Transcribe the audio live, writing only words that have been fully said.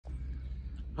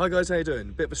Hi guys, how you doing?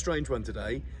 A bit of a strange one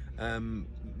today.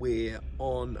 We're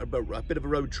on a bit of a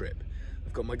road trip.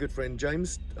 I've got my good friend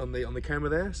James on the camera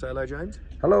there. Say hello, James.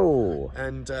 Hello.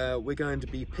 And we're going to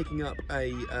be picking up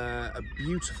a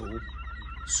beautiful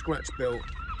scratch-built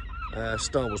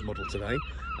Star Wars model today.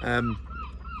 I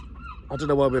don't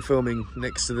know why we're filming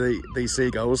next to these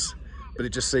seagulls, but it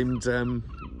just seemed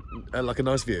like a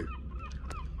nice view.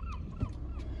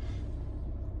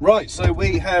 Right, so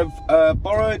we have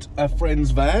borrowed a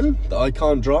friend's van that I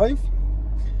can't drive,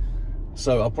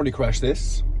 so I'll probably crash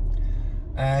this.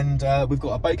 And we've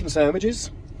got our bacon sandwiches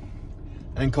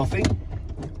and coffee,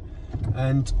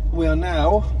 and we are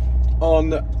now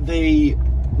on the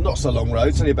not so long road,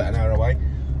 it's only about an hour away,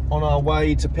 on our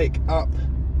way to pick up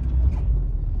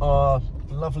our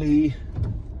lovely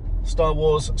Star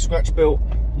Wars scratch-built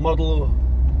model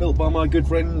built by my good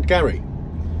friend Gary.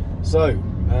 So,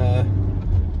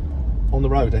 on the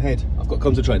road ahead. I've got to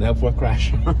concentrate now before I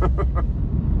crash.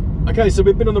 Okay, so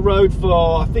we've been on the road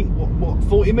for, I think, what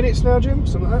 40 minutes now, Jim?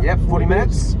 Something like that? Yeah, 40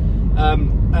 minutes.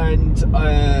 And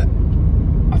I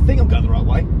think I'm going the right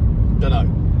way. Don't know.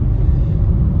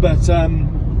 But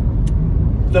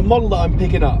the model that I'm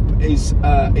picking up is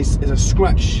a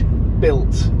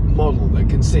scratch-built model that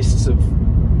consists of,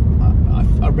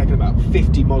 I reckon, about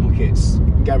 50 model kits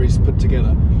Gary's put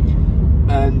together.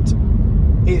 And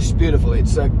it's beautiful.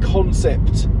 It's a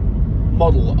concept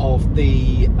model of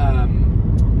the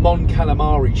Mon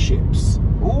Calamari ships.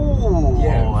 Ooh,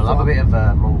 yeah, I love a bit of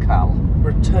Mon Cal.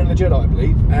 Return of the Jedi, I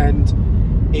believe, and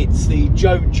it's the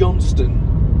Johnston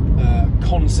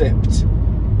concept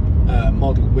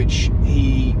model, which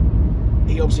he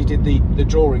obviously did the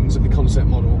drawings of the concept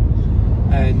model,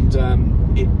 and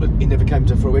it never came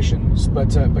to fruition.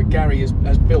 But Gary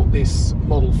has built this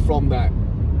model from that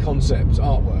concept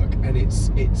artwork, and it's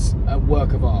a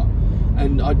work of art.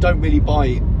 And I don't really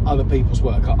buy other people's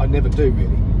work, I never do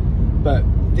really, but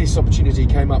this opportunity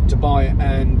came up to buy it,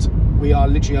 and we are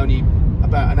literally only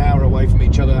about an hour away from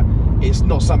each other. It's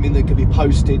not something that can be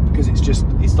posted because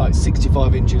it's like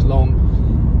 65 inches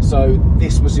long, so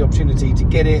this was the opportunity to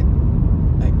get it.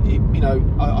 You know,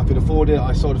 I could afford it.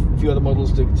 I sold a few other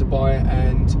models to buy it,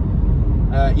 and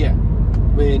yeah,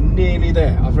 we're nearly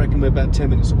there. I reckon we're about 10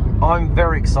 minutes away. I'm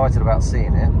very excited about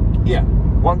seeing it. Yeah.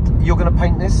 You're going to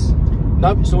paint this?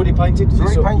 No, it's already painted. It's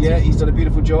already painted? Yeah, he's done a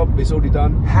beautiful job. It's already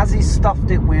done. Has he stuffed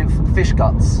it with fish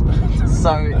guts?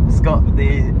 So it's got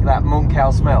that Mon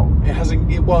Cal smell? It hasn't.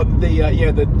 Well,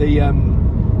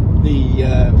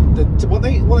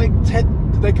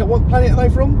 what planet are they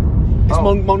from? It's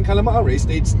Mon Calamari.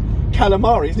 It's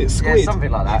calamari, isn't it? Squid. Yeah,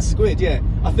 something like that. It's squid. Yeah,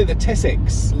 I think the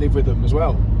Tessex live with them as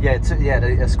well. Yeah,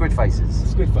 the squid faces.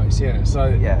 Squid face. Yeah. So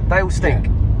yeah, they all stink.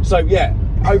 Yeah. So yeah,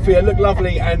 hopefully they look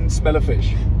lovely and smell of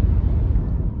fish.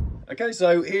 Okay,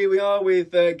 so here we are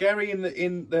with Gary in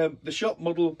the shop,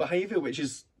 model behaviour, which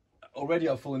is already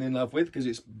I've fallen in love with because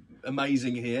it's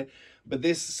amazing here. But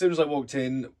this, as soon as I walked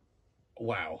in,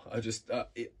 wow! I just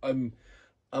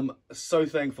I'm so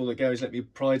thankful that Gary's let me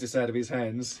pry this out of his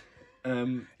hands.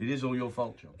 It is all your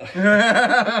fault, John.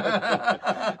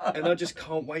 And I just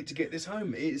can't wait to get this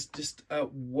home. It's just a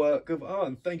work of art.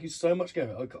 And thank you so much,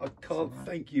 Gary. I can't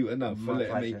thank you enough for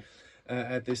letting me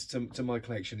add this to my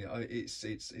collection.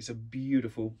 It's a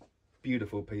beautiful,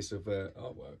 beautiful piece of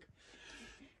artwork,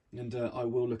 and I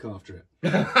will look after it.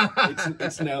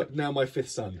 It's now my fifth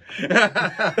son.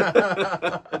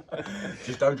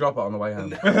 Just don't drop it on the way home.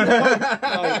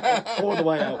 No, or the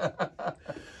way out.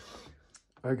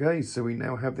 Okay, so we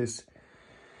now have this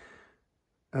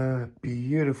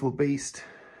beautiful beast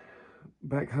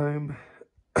back home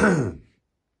in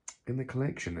the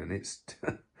collection, and it's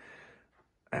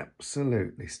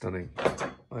absolutely stunning.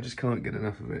 I just can't get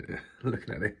enough of it.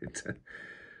 Looking at it,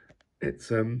 it's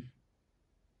a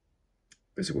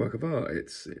work of art.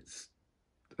 It's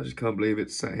I just can't believe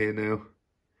it's sat here now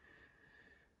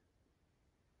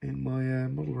in my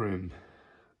model room.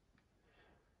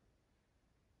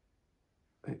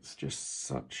 It's just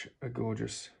such a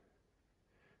gorgeous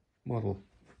model.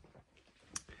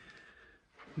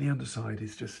 The underside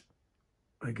is just,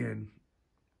 again,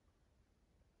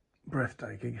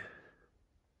 breathtaking.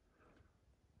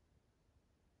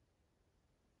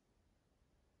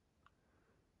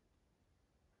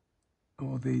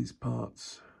 All these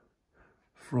parts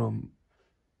from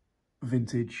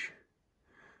vintage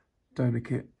donor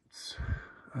kits,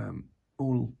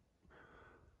 all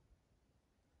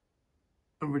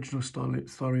original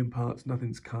styrene parts,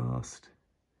 nothing's cast.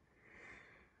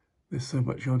 There's so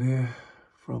much on here,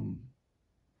 from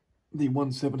the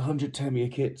 1700 Tamiya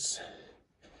kits,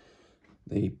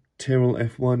 the Tyrrell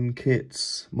F1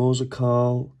 kits, Morse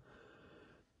Carl,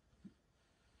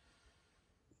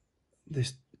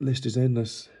 this list is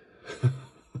endless.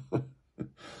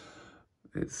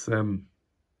 It's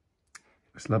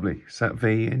lovely. Sat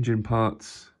V, engine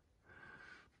parts.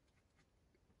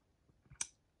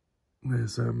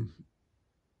 There's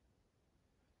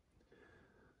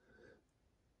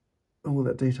all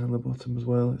that detail on the bottom as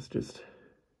well. It's just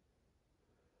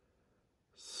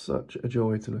such a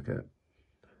joy to look at.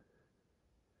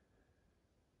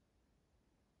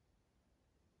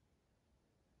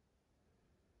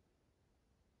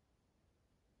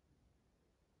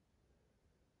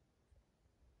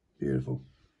 Beautiful.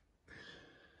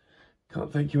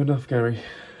 Can't thank you enough, Gary.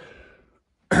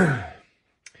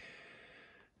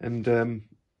 And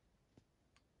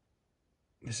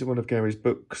this is one of Gary's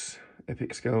books,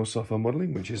 Epic Scale Software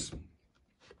Modelling, which is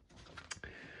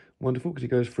wonderful because he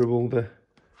goes through all the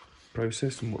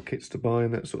process and what kits to buy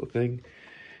and that sort of thing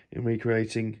in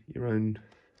recreating your own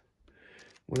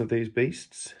one of these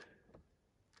beasts.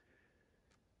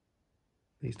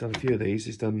 He's done a few of these.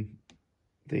 He's done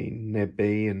the Neb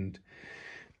B and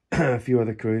a few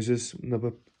other cruisers,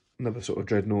 another sort of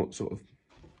Dreadnaught sort of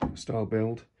style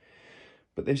build.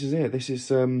 But this is it. This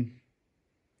is I mean,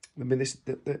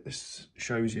 this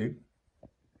shows you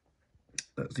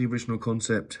that's the original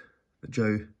concept that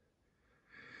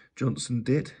Johnston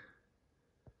did,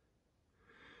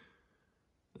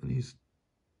 and he's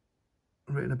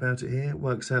written about it here. It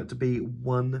works out to be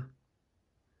 1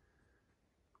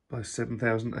 by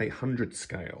 7,800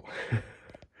 scale,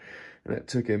 and it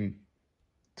took him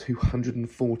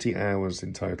 240 hours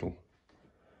in total.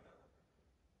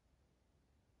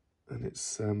 And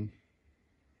it's I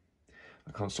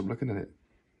can't stop looking at it,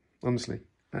 honestly.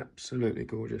 Absolutely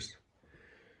gorgeous.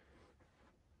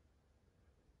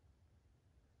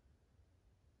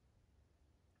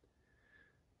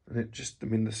 And it just, I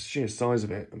mean, the sheer size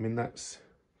of it, I mean, that's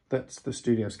the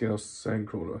studio scale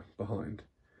sandcrawler behind.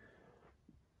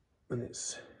 And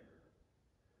it's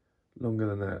longer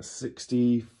than that,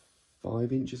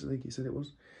 65 inches, I think he said it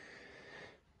was.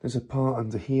 There's a part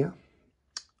under here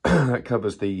that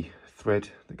covers the thread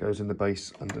that goes in the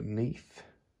base underneath.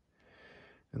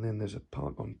 And then there's a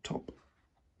part on top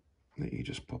that you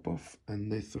just pop off, and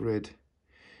the thread,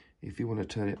 if you want to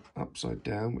turn it upside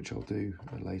down, which I'll do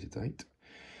at a later date,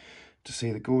 to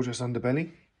see the gorgeous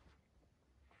underbelly.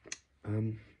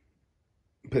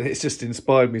 But it's just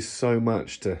inspired me so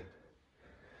much to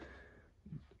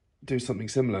do something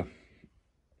similar.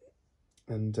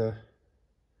 And yeah,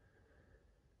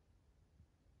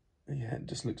 it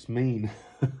just looks mean.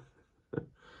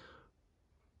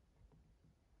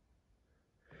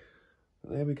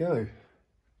 There we go.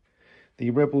 The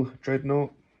Rebel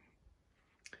Dreadnaught,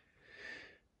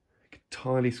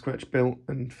 entirely scratch built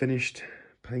and finished,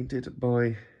 painted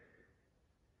by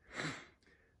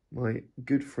my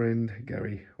good friend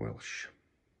Gary Welsh.